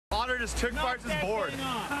just took Bart's board.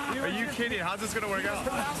 Are you kidding? How's this going to work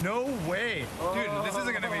out? No way. Dude, this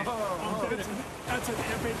isn't going to be... That's an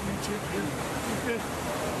epic YouTube.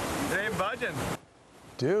 It ain't budging.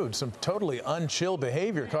 Dude, some totally unchill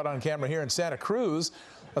behavior caught on camera here in Santa Cruz.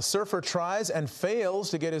 A surfer tries and fails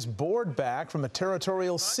to get his board back from a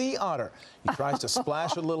territorial sea otter. He tries to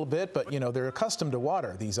splash a little bit, but, you know, they're accustomed to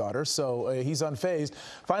water, these otters, so he's unfazed.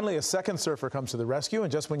 Finally, a second surfer comes to the rescue,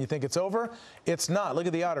 and just when you think it's over, it's not. Look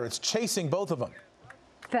at the otter. It's chasing both of them.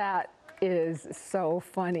 That is so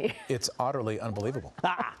funny. It's utterly unbelievable.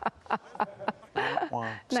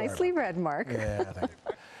 Nicely read, Mark. Yeah, thank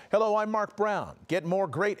you. Hello, I'm Mark Brown. Get more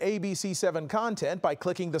great ABC7 content by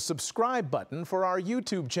clicking the subscribe button for our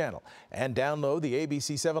YouTube channel. And download the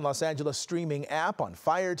ABC7 Los Angeles streaming app on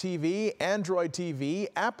Fire TV, Android TV,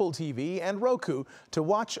 Apple TV, and Roku to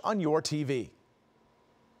watch on your TV.